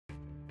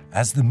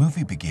As the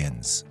movie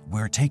begins,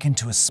 we're taken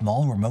to a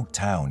small remote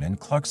town in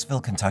Clarksville,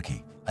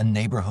 Kentucky. A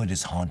neighborhood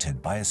is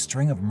haunted by a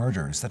string of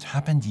murders that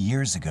happened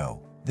years ago.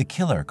 The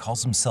killer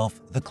calls himself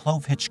the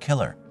Clove Hitch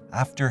Killer,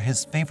 after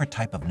his favorite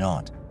type of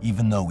knot.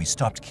 Even though he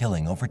stopped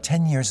killing over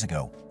 10 years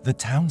ago, the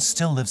town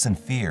still lives in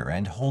fear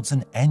and holds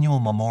an annual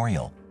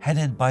memorial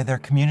headed by their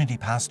community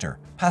pastor,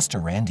 Pastor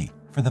Randy,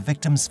 for the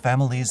victims'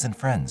 families and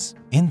friends.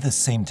 In this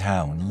same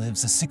town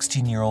lives a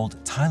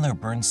 16-year-old Tyler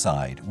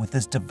Burnside with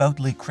his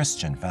devoutly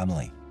Christian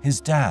family. His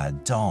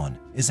dad, Don,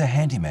 is a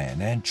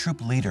handyman and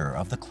troop leader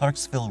of the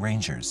Clarksville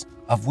Rangers,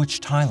 of which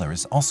Tyler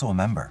is also a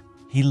member.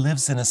 He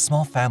lives in a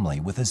small family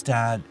with his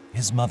dad,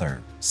 his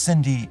mother,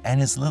 Cindy,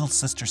 and his little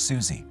sister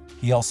Susie.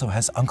 He also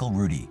has Uncle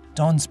Rudy,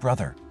 Don's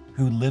brother,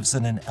 who lives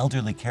in an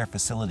elderly care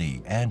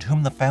facility and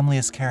whom the family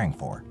is caring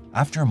for.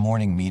 After a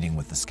morning meeting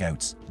with the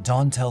scouts,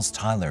 Don tells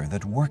Tyler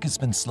that work has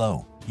been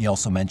slow. He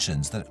also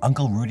mentions that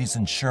Uncle Rudy's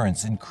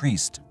insurance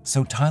increased,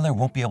 so Tyler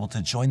won't be able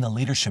to join the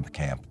leadership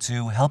camp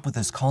to help with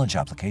his college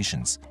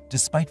applications.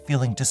 Despite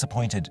feeling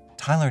disappointed,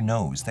 Tyler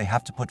knows they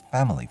have to put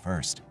family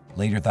first.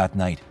 Later that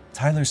night,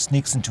 Tyler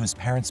sneaks into his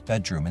parents'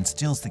 bedroom and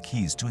steals the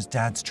keys to his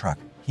dad's truck.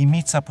 He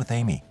meets up with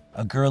Amy,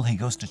 a girl he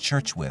goes to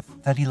church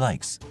with that he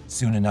likes.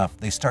 Soon enough,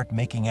 they start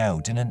making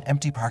out in an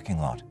empty parking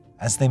lot.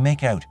 As they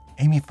make out,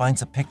 Amy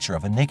finds a picture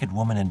of a naked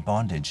woman in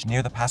bondage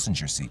near the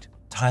passenger seat.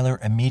 Tyler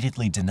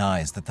immediately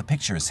denies that the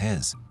picture is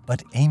his,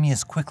 but Amy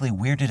is quickly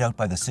weirded out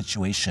by the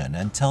situation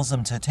and tells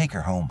him to take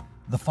her home.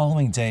 The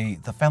following day,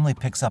 the family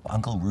picks up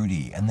Uncle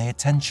Rudy and they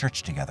attend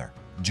church together.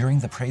 During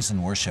the praise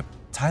and worship,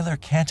 Tyler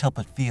can't help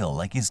but feel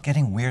like he's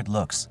getting weird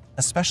looks,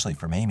 especially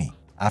from Amy.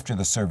 After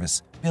the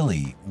service,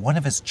 Billy, one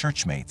of his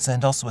churchmates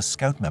and also a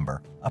scout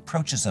member,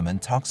 approaches him and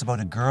talks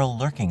about a girl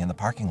lurking in the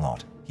parking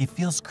lot. He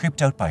feels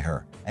creeped out by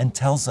her and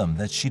tells him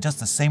that she does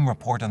the same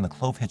report on the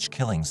Clove Hitch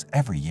killings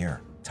every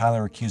year.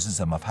 Tyler accuses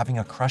him of having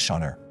a crush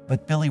on her,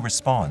 but Billy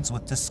responds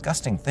with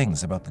disgusting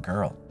things about the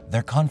girl.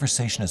 Their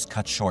conversation is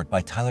cut short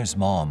by Tyler's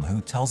mom,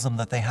 who tells them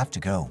that they have to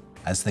go.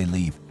 As they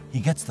leave,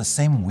 he gets the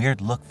same weird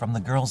look from the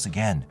girls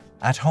again.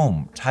 At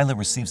home, Tyler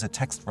receives a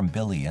text from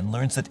Billy and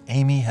learns that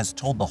Amy has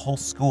told the whole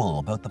school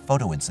about the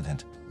photo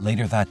incident.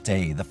 Later that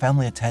day, the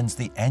family attends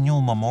the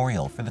annual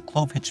memorial for the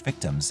Clove Hitch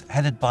victims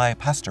headed by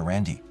Pastor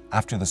Randy.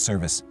 After the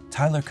service,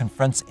 Tyler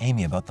confronts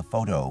Amy about the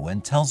photo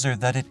and tells her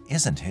that it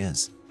isn't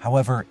his.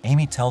 However,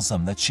 Amy tells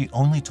him that she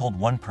only told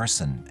one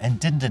person and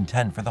didn't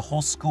intend for the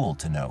whole school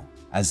to know.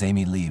 As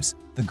Amy leaves,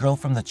 the girl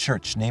from the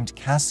church named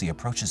Cassie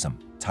approaches him.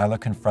 Tyler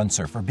confronts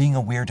her for being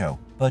a weirdo,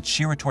 but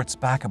she retorts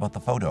back about the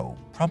photo,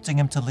 prompting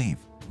him to leave.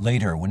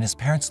 Later, when his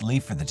parents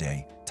leave for the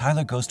day,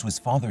 Tyler goes to his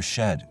father's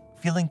shed,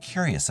 feeling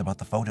curious about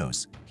the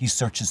photos. He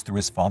searches through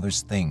his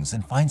father's things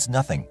and finds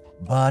nothing,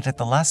 but at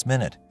the last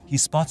minute, he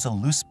spots a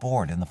loose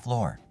board in the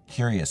floor.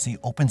 Curious, he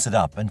opens it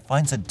up and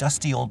finds a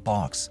dusty old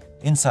box.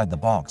 Inside the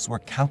box were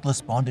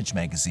countless bondage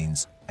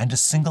magazines and a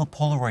single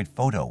Polaroid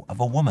photo of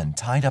a woman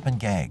tied up and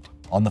gagged.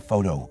 On the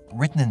photo,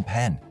 written in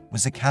pen,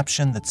 was a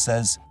caption that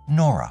says,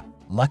 "Nora,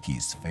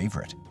 Lucky's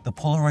favorite." The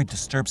Polaroid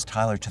disturbs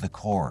Tyler to the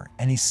core,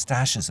 and he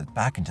stashes it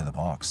back into the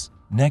box.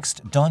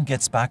 Next, Don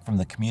gets back from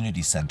the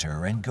community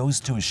center and goes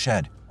to his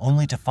shed,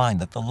 only to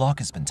find that the lock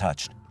has been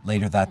touched.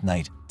 Later that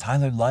night,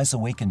 Tyler lies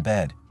awake in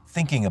bed,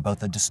 thinking about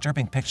the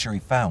disturbing picture he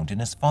found in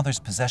his father's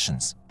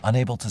possessions.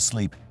 Unable to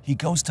sleep, he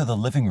goes to the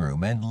living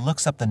room and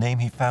looks up the name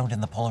he found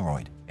in the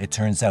Polaroid. It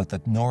turns out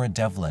that Nora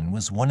Devlin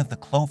was one of the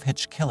Clove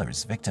Hitch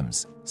killer's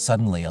victims.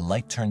 Suddenly, a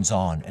light turns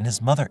on and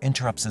his mother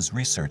interrupts his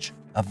research,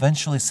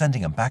 eventually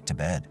sending him back to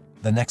bed.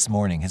 The next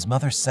morning, his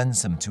mother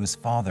sends him to his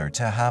father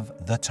to have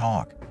the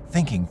talk,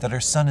 thinking that her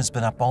son has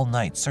been up all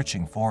night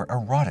searching for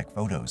erotic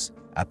photos.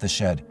 At the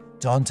shed,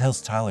 Don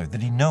tells Tyler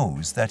that he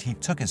knows that he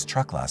took his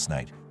truck last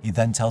night. He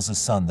then tells his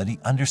son that he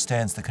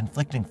understands the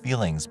conflicting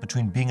feelings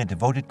between being a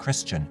devoted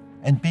Christian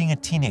and being a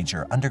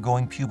teenager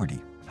undergoing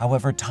puberty.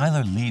 However,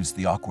 Tyler leaves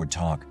the awkward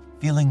talk,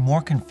 feeling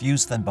more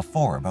confused than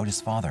before about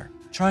his father.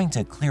 Trying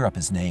to clear up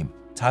his name,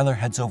 Tyler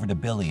heads over to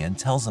Billy and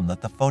tells him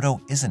that the photo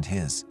isn't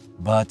his.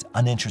 But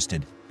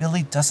uninterested,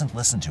 Billy doesn't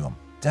listen to him.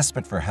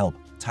 Desperate for help,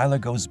 Tyler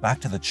goes back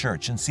to the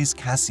church and sees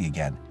Cassie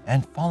again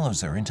and follows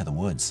her into the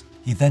woods.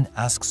 He then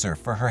asks her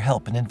for her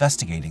help in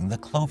investigating the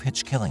Clove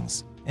Hitch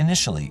killings.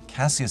 Initially,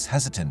 Cassie is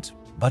hesitant,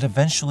 but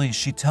eventually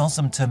she tells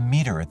him to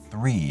meet her at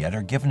 3 at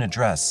her given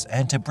address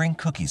and to bring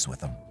cookies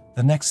with him.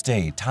 The next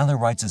day, Tyler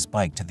rides his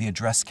bike to the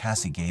address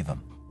Cassie gave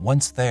him.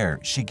 Once there,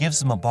 she gives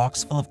him a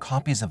box full of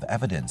copies of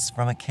evidence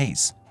from a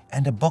case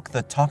and a book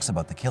that talks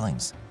about the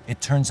killings.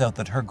 It turns out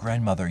that her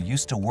grandmother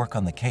used to work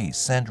on the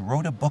case and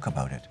wrote a book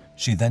about it.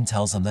 She then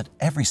tells him that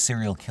every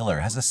serial killer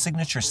has a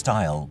signature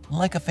style,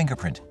 like a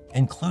fingerprint,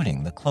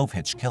 including the Clove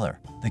Hitch killer.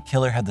 The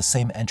killer had the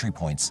same entry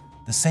points,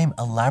 the same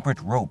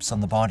elaborate ropes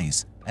on the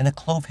bodies, and a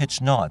clove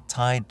hitch knot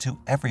tied to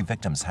every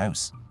victim's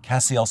house.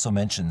 Cassie also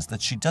mentions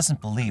that she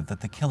doesn't believe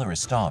that the killer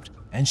has stopped,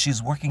 and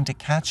she's working to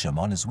catch him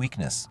on his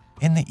weakness.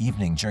 In the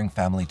evening during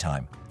family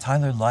time,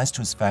 Tyler lies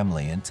to his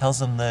family and tells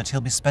them that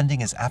he'll be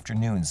spending his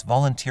afternoons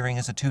volunteering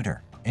as a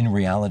tutor. In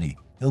reality,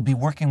 he'll be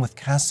working with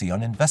Cassie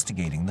on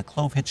investigating the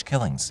Clove Hitch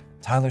killings.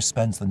 Tyler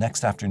spends the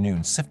next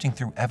afternoon sifting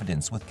through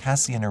evidence with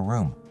Cassie in her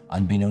room.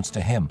 Unbeknownst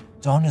to him,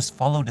 Don has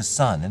followed his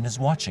son and is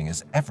watching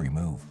his every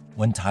move.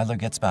 When Tyler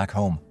gets back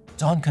home,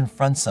 Don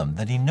confronts him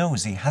that he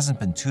knows he hasn't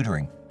been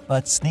tutoring,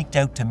 but sneaked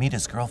out to meet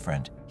his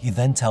girlfriend. He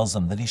then tells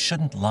him that he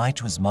shouldn't lie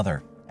to his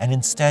mother and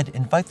instead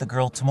invite the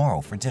girl tomorrow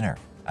for dinner.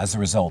 As a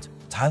result,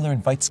 Tyler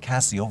invites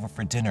Cassie over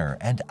for dinner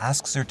and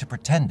asks her to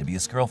pretend to be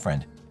his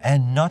girlfriend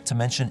and not to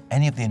mention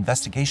any of the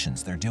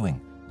investigations they're doing.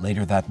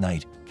 Later that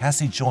night,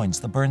 Cassie joins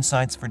the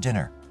Burnsides for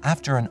dinner.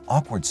 After an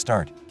awkward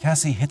start,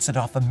 Cassie hits it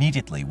off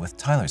immediately with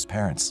Tyler's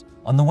parents.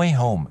 On the way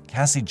home,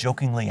 Cassie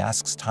jokingly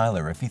asks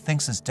Tyler if he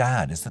thinks his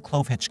dad is the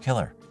Clove Hitch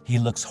killer. He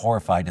looks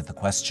horrified at the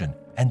question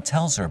and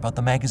tells her about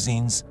the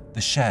magazines,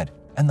 the shed,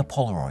 and the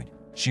Polaroid.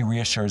 She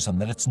reassures him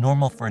that it's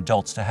normal for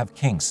adults to have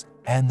kinks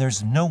and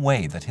there's no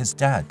way that his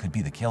dad could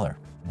be the killer.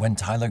 When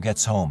Tyler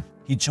gets home,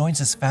 he joins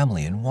his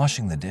family in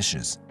washing the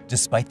dishes.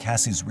 Despite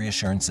Cassie's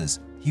reassurances,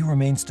 he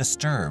remains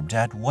disturbed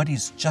at what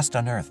he's just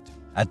unearthed.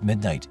 At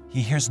midnight,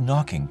 he hears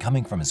knocking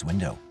coming from his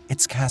window.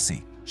 It's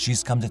Cassie.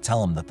 She's come to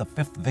tell him that the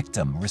fifth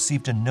victim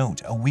received a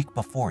note a week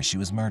before she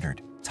was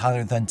murdered.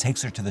 Tyler then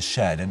takes her to the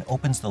shed and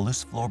opens the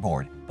loose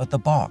floorboard, but the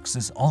box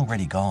is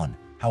already gone.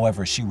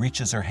 However, she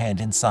reaches her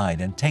hand inside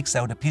and takes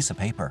out a piece of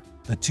paper.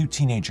 The two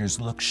teenagers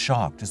look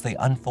shocked as they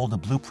unfold a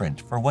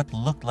blueprint for what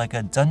looked like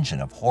a dungeon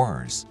of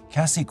horrors.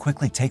 Cassie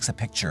quickly takes a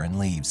picture and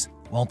leaves,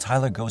 while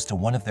Tyler goes to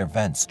one of their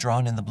vents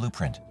drawn in the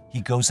blueprint. He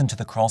goes into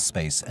the crawl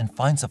space and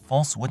finds a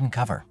false wooden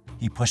cover.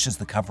 He pushes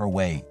the cover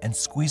away and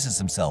squeezes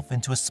himself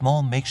into a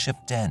small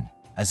makeshift den.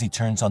 As he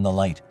turns on the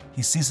light,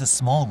 he sees a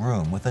small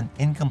room with an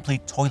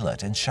incomplete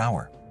toilet and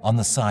shower. On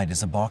the side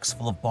is a box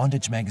full of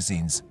bondage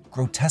magazines,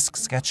 grotesque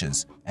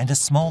sketches, and a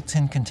small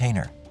tin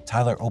container.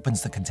 Tyler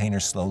opens the container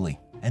slowly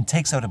and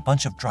takes out a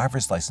bunch of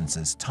driver's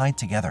licenses tied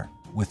together.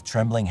 With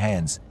trembling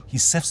hands, he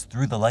sifts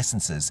through the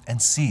licenses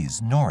and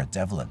sees Nora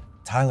Devlin.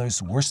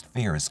 Tyler's worst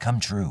fear has come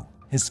true.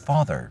 His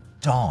father,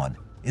 Don,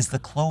 is the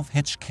Clove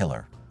Hitch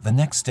killer. The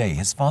next day,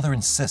 his father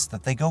insists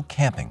that they go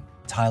camping.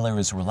 Tyler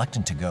is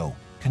reluctant to go,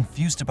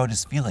 confused about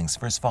his feelings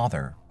for his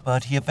father,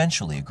 but he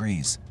eventually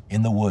agrees.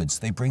 In the woods,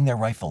 they bring their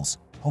rifles,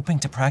 hoping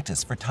to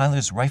practice for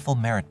Tyler's rifle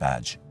merit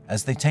badge.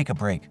 As they take a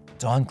break,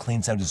 Don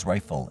cleans out his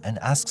rifle and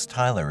asks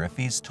Tyler if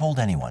he's told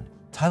anyone.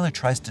 Tyler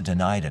tries to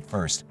deny it at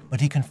first,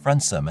 but he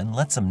confronts him and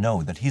lets him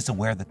know that he's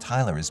aware that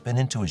Tyler has been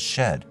into his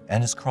shed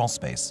and his crawl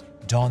space.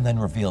 Don then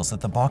reveals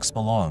that the box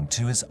belonged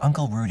to his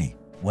Uncle Rudy.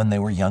 When they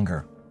were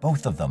younger,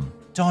 both of them,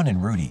 Don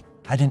and Rudy,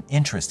 had an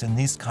interest in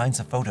these kinds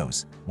of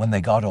photos. When they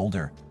got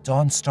older,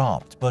 Don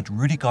stopped, but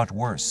Rudy got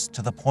worse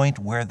to the point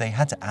where they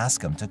had to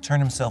ask him to turn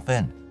himself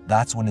in.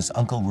 That's when his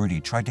Uncle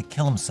Rudy tried to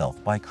kill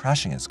himself by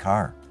crashing his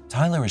car.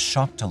 Tyler is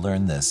shocked to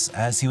learn this,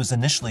 as he was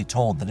initially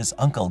told that his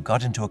uncle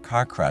got into a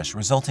car crash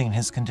resulting in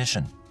his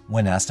condition.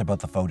 When asked about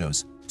the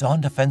photos,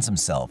 Don defends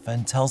himself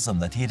and tells them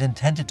that he had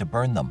intended to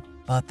burn them,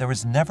 but there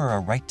was never a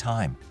right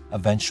time.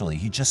 Eventually,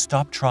 he just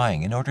stopped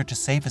trying in order to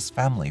save his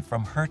family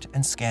from hurt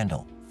and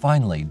scandal.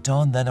 Finally,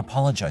 Don then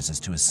apologizes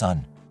to his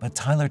son, but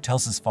Tyler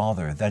tells his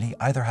father that he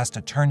either has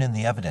to turn in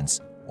the evidence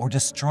or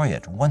destroy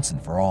it once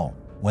and for all.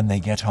 When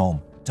they get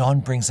home, Don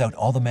brings out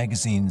all the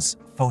magazines,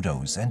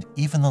 photos, and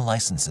even the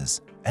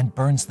licenses, and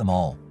burns them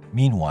all.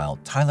 Meanwhile,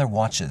 Tyler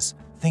watches,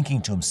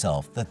 thinking to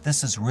himself that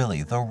this is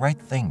really the right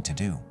thing to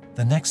do.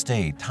 The next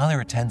day,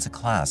 Tyler attends a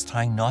class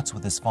tying knots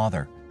with his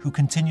father, who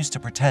continues to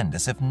pretend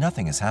as if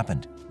nothing has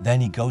happened.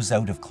 Then he goes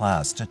out of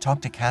class to talk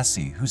to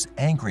Cassie, who's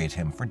angry at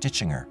him for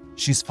ditching her.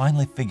 She's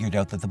finally figured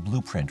out that the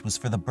blueprint was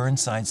for the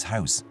Burnsides'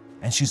 house,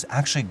 and she's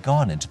actually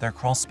gone into their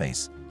crawl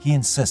space. He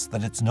insists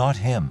that it's not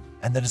him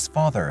and that his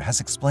father has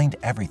explained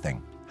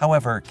everything.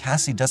 However,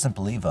 Cassie doesn't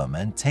believe him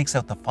and takes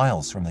out the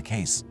files from the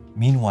case.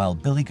 Meanwhile,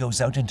 Billy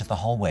goes out into the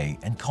hallway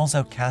and calls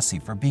out Cassie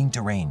for being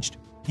deranged.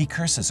 He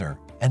curses her,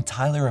 and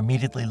Tyler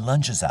immediately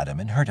lunges at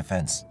him in her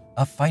defense.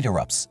 A fight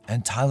erupts,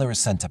 and Tyler is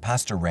sent to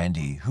Pastor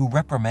Randy, who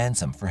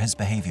reprimands him for his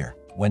behavior.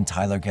 When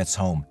Tyler gets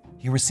home,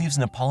 he receives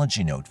an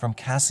apology note from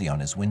Cassie on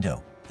his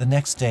window. The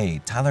next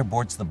day, Tyler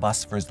boards the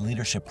bus for his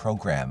leadership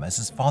program as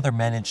his father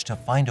managed to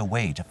find a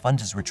way to fund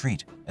his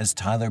retreat. As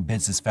Tyler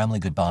bids his family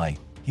goodbye,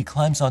 he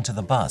climbs onto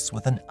the bus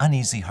with an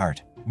uneasy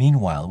heart.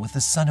 Meanwhile, with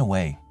his son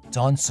away,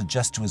 Don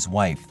suggests to his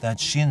wife that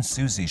she and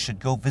Susie should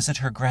go visit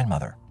her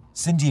grandmother.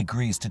 Cindy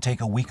agrees to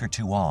take a week or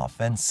two off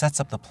and sets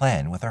up the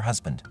plan with her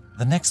husband.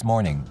 The next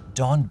morning,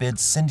 Don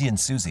bids Cindy and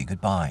Susie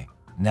goodbye.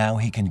 Now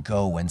he can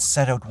go and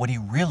set out what he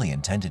really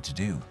intended to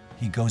do.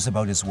 He goes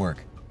about his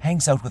work,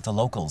 hangs out with the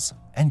locals,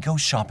 and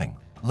goes shopping.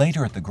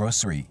 Later at the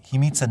grocery, he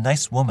meets a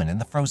nice woman in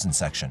the frozen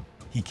section.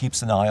 He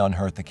keeps an eye on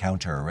her at the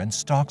counter and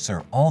stalks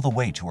her all the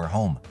way to her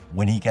home.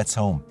 When he gets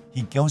home,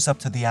 he goes up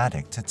to the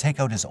attic to take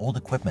out his old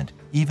equipment,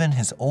 even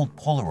his old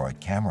Polaroid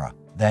camera.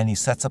 Then he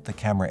sets up the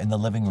camera in the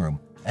living room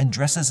and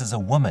dresses as a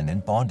woman in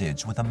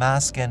bondage with a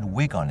mask and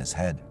wig on his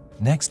head.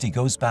 Next, he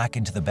goes back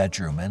into the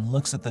bedroom and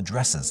looks at the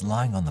dresses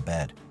lying on the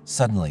bed.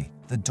 Suddenly,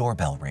 the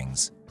doorbell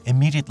rings.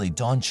 Immediately,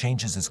 Don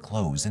changes his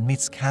clothes and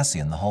meets Cassie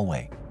in the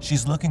hallway.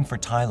 She's looking for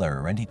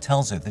Tyler and he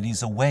tells her that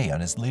he's away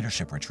on his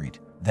leadership retreat.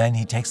 Then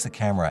he takes the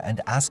camera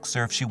and asks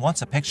her if she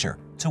wants a picture,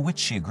 to which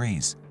she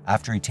agrees.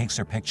 After he takes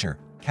her picture,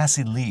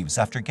 Cassie leaves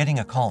after getting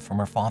a call from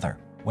her father.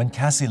 When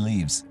Cassie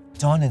leaves,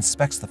 Don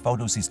inspects the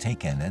photos he's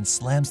taken and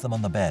slams them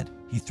on the bed.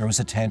 He throws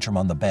a tantrum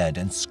on the bed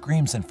and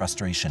screams in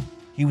frustration.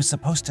 He was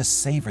supposed to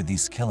savor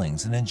these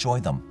killings and enjoy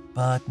them,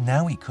 but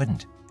now he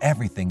couldn't.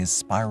 Everything is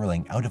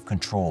spiraling out of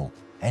control,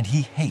 and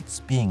he hates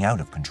being out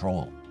of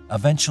control.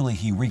 Eventually,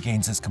 he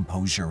regains his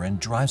composure and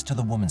drives to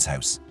the woman's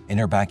house. In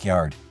her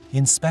backyard, he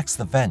inspects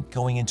the vent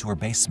going into her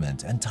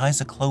basement and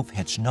ties a clove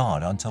hitch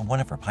knot onto one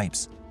of her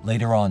pipes.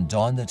 Later on,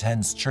 Don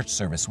attends church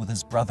service with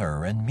his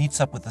brother and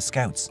meets up with the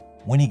scouts.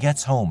 When he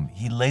gets home,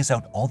 he lays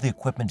out all the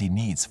equipment he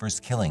needs for his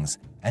killings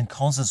and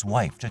calls his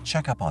wife to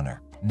check up on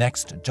her.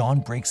 Next, Don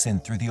breaks in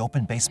through the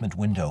open basement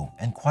window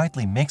and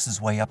quietly makes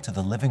his way up to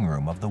the living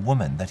room of the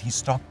woman that he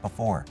stalked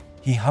before.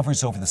 He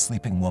hovers over the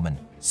sleeping woman,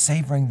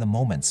 savoring the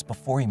moments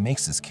before he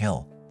makes his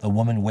kill. The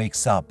woman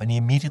wakes up and he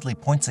immediately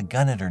points a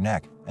gun at her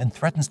neck and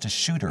threatens to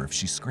shoot her if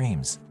she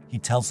screams. He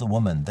tells the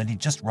woman that he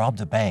just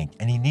robbed a bank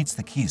and he needs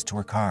the keys to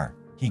her car.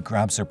 He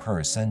grabs her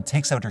purse and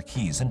takes out her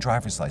keys and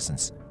driver's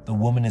license. The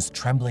woman is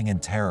trembling in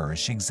terror as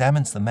she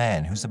examines the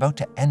man who's about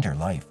to end her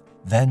life.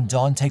 Then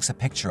Don takes a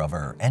picture of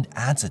her and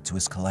adds it to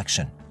his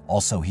collection.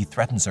 Also, he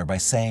threatens her by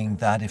saying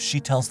that if she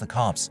tells the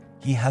cops,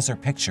 he has her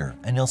picture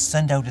and he'll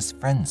send out his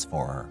friends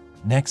for her.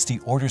 Next, he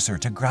orders her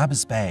to grab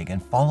his bag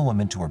and follow him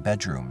into her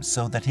bedroom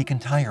so that he can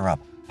tie her up.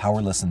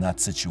 Powerless in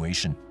that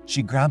situation,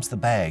 she grabs the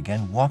bag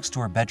and walks to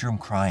her bedroom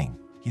crying.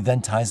 He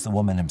then ties the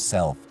woman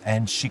himself,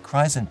 and she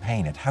cries in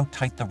pain at how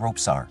tight the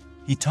ropes are.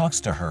 He talks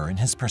to her in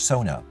his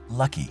persona,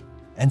 Lucky,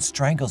 and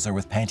strangles her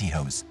with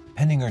pantyhose,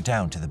 pinning her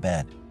down to the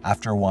bed.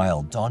 After a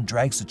while, Don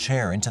drags a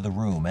chair into the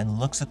room and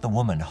looks at the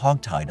woman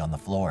hogtied on the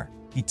floor.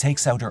 He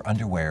takes out her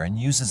underwear and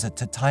uses it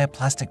to tie a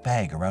plastic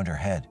bag around her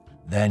head.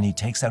 Then he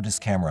takes out his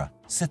camera,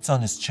 sits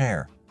on his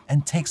chair,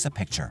 and takes a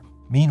picture.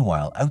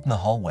 Meanwhile, out in the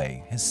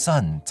hallway, his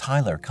son,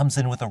 Tyler, comes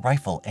in with a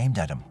rifle aimed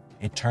at him.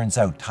 It turns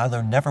out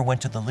Tyler never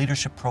went to the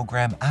leadership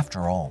program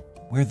after all.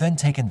 We're then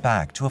taken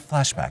back to a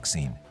flashback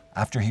scene.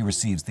 After he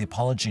receives the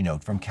apology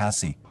note from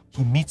Cassie,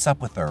 he meets up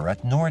with her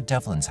at Nora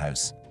Devlin's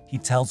house. He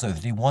tells her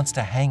that he wants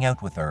to hang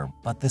out with her,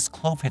 but this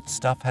clove hitch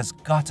stuff has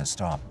got to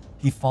stop.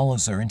 He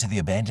follows her into the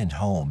abandoned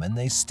home and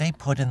they stay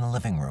put in the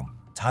living room.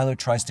 Tyler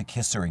tries to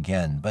kiss her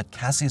again, but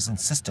Cassie is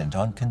insistent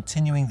on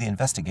continuing the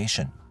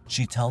investigation.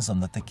 She tells him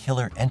that the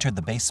killer entered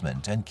the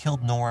basement and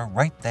killed Nora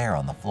right there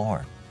on the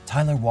floor.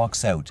 Tyler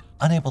walks out,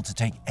 unable to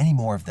take any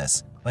more of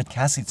this, but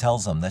Cassie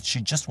tells him that she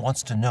just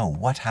wants to know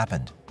what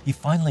happened. He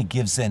finally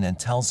gives in and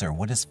tells her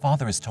what his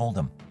father has told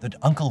him, that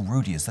Uncle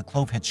Rudy is the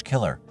clove hitch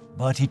killer,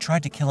 but he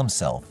tried to kill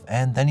himself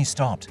and then he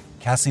stopped.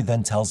 Cassie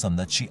then tells him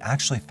that she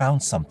actually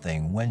found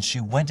something when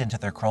she went into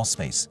their crawl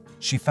space.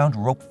 She found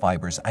rope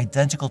fibers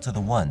identical to the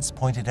ones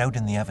pointed out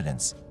in the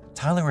evidence.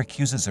 Tyler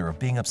accuses her of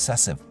being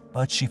obsessive,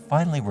 but she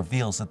finally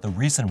reveals that the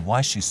reason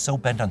why she's so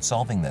bent on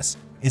solving this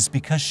is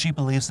because she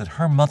believes that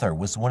her mother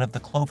was one of the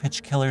clove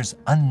hitch killer's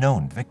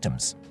unknown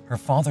victims. Her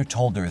father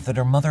told her that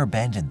her mother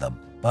abandoned them,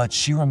 but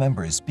she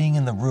remembers being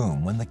in the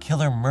room when the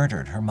killer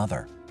murdered her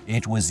mother.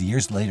 It was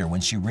years later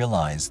when she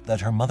realized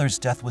that her mother's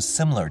death was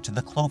similar to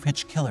the clove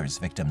hitch killer's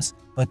victims,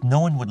 but no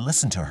one would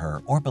listen to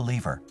her or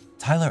believe her.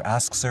 Tyler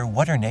asks her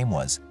what her name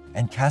was,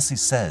 and Cassie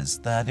says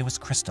that it was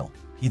Crystal.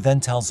 He then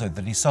tells her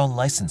that he saw a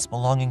license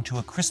belonging to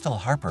a Crystal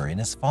Harper in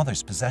his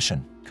father's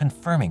possession,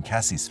 confirming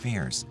Cassie's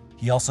fears.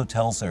 He also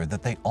tells her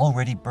that they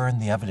already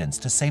burned the evidence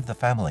to save the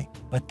family,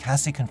 but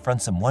Cassie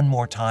confronts him one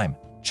more time,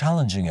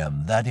 challenging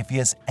him that if he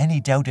has any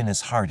doubt in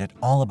his heart at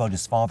all about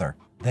his father,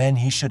 then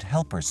he should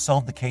help her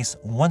solve the case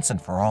once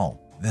and for all.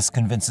 This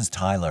convinces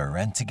Tyler,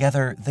 and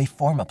together they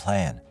form a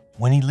plan.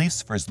 When he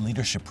leaves for his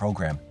leadership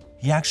program,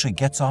 he actually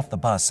gets off the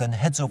bus and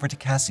heads over to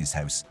Cassie's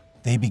house.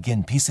 They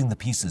begin piecing the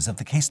pieces of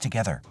the case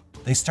together.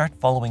 They start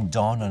following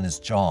Don on his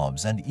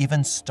jobs and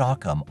even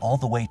stalk him all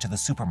the way to the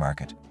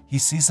supermarket. He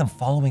sees him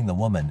following the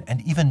woman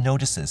and even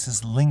notices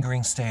his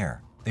lingering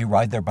stare. They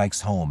ride their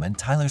bikes home and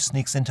Tyler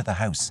sneaks into the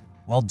house.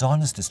 While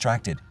Don is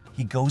distracted,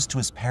 he goes to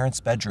his parents'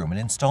 bedroom and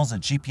installs a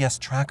GPS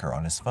tracker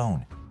on his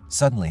phone.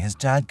 Suddenly, his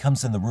dad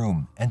comes in the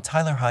room and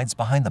Tyler hides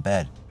behind the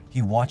bed.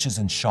 He watches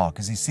in shock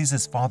as he sees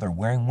his father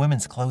wearing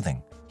women's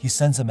clothing. He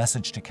sends a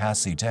message to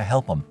Cassie to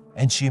help him,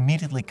 and she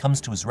immediately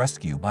comes to his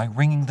rescue by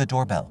ringing the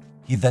doorbell.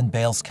 He then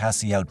bails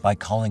Cassie out by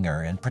calling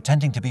her and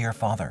pretending to be her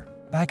father.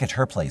 Back at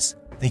her place,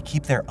 they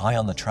keep their eye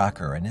on the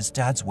tracker and his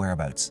dad's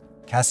whereabouts.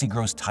 Cassie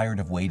grows tired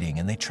of waiting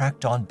and they track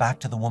Don back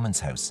to the woman's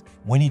house.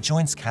 When he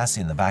joins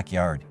Cassie in the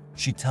backyard,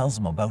 she tells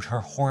him about her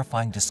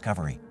horrifying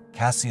discovery.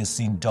 Cassie has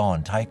seen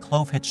Don tie a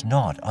clove hitch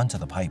knot onto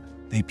the pipe.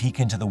 They peek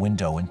into the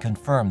window and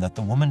confirm that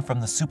the woman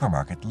from the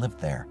supermarket lived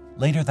there.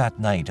 Later that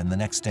night and the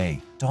next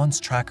day, Don's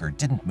tracker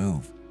didn't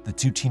move. The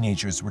two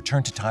teenagers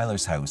return to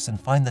Tyler's house and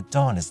find that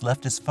Don has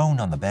left his phone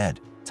on the bed.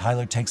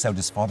 Tyler takes out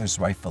his father's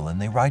rifle and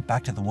they ride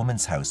back to the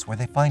woman's house where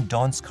they find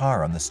Don's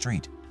car on the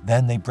street.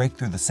 Then they break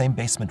through the same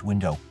basement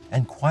window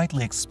and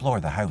quietly explore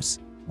the house.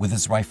 With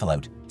his rifle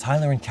out,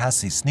 Tyler and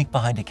Cassie sneak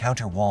behind a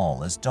counter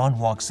wall as Don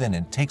walks in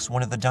and takes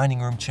one of the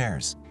dining room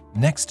chairs.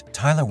 Next,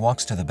 Tyler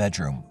walks to the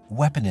bedroom,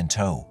 weapon in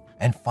tow,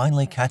 and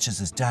finally catches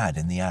his dad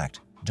in the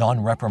act.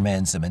 Don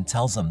reprimands him and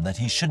tells him that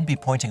he shouldn't be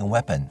pointing a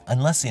weapon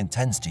unless he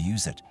intends to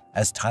use it.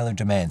 As Tyler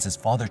demands his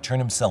father turn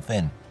himself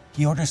in,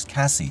 he orders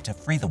Cassie to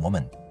free the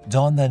woman.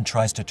 Don then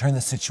tries to turn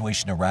the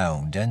situation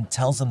around and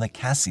tells him that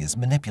Cassie is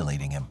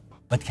manipulating him.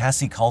 But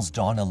Cassie calls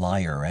Don a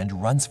liar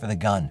and runs for the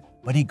gun,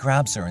 but he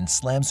grabs her and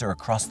slams her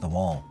across the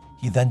wall.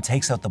 He then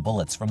takes out the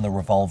bullets from the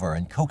revolver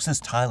and coaxes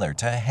Tyler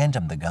to hand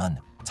him the gun.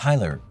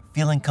 Tyler,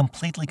 feeling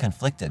completely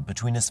conflicted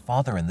between his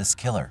father and this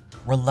killer,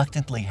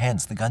 reluctantly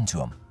hands the gun to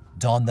him.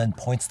 Don then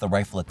points the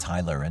rifle at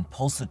Tyler and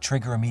pulls the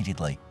trigger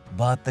immediately,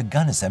 but the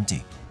gun is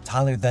empty.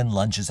 Tyler then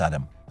lunges at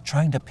him,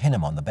 trying to pin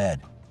him on the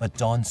bed, but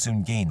Don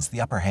soon gains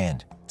the upper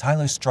hand.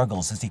 Tyler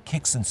struggles as he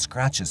kicks and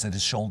scratches at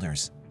his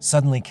shoulders.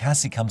 Suddenly,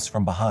 Cassie comes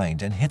from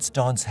behind and hits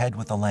Don's head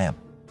with a lamp.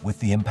 With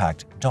the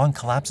impact, Don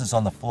collapses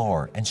on the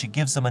floor and she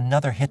gives him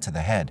another hit to the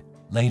head.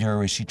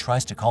 Later, as she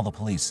tries to call the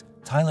police,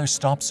 Tyler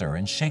stops her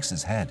and shakes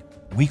his head.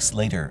 Weeks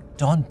later,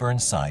 Dawn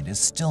Burnside is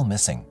still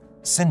missing.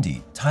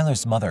 Cindy,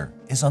 Tyler's mother,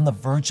 is on the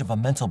verge of a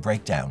mental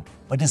breakdown,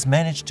 but has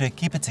managed to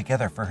keep it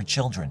together for her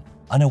children,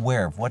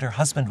 unaware of what her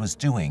husband was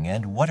doing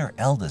and what her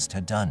eldest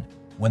had done.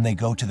 When they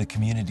go to the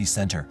community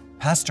center,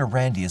 Pastor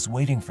Randy is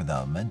waiting for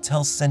them and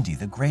tells Cindy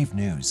the grave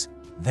news.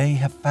 They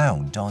have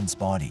found Dawn's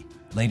body.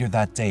 Later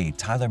that day,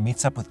 Tyler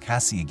meets up with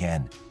Cassie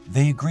again.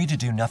 They agree to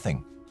do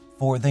nothing,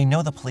 for they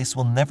know the police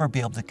will never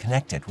be able to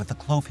connect it with the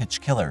Clove Hitch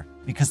Killer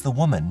because the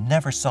woman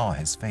never saw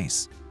his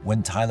face.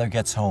 When Tyler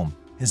gets home,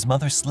 his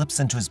mother slips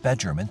into his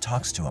bedroom and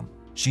talks to him.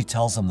 She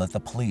tells him that the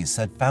police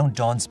had found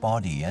Dawn's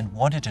body and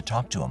wanted to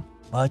talk to him,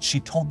 but she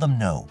told them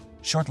no.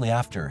 Shortly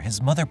after,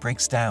 his mother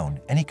breaks down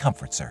and he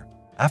comforts her.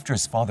 After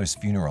his father's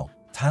funeral,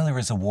 Tyler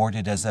is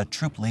awarded as a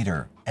troop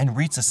leader and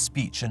reads a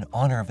speech in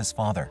honor of his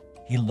father.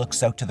 He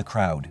looks out to the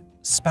crowd,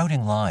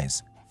 spouting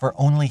lies, for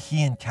only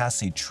he and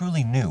Cassie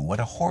truly knew what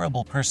a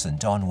horrible person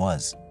Dawn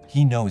was.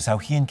 He knows how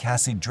he and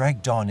Cassie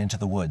dragged Dawn into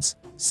the woods,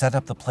 set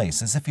up the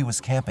place as if he was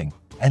camping,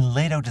 and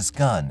laid out his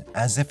gun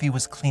as if he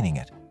was cleaning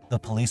it. The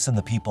police and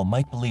the people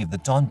might believe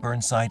that Don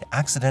Burnside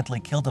accidentally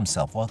killed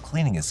himself while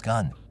cleaning his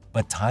gun,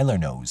 but Tyler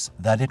knows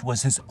that it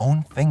was his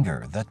own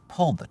finger that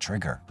pulled the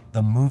trigger.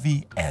 The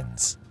movie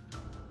ends.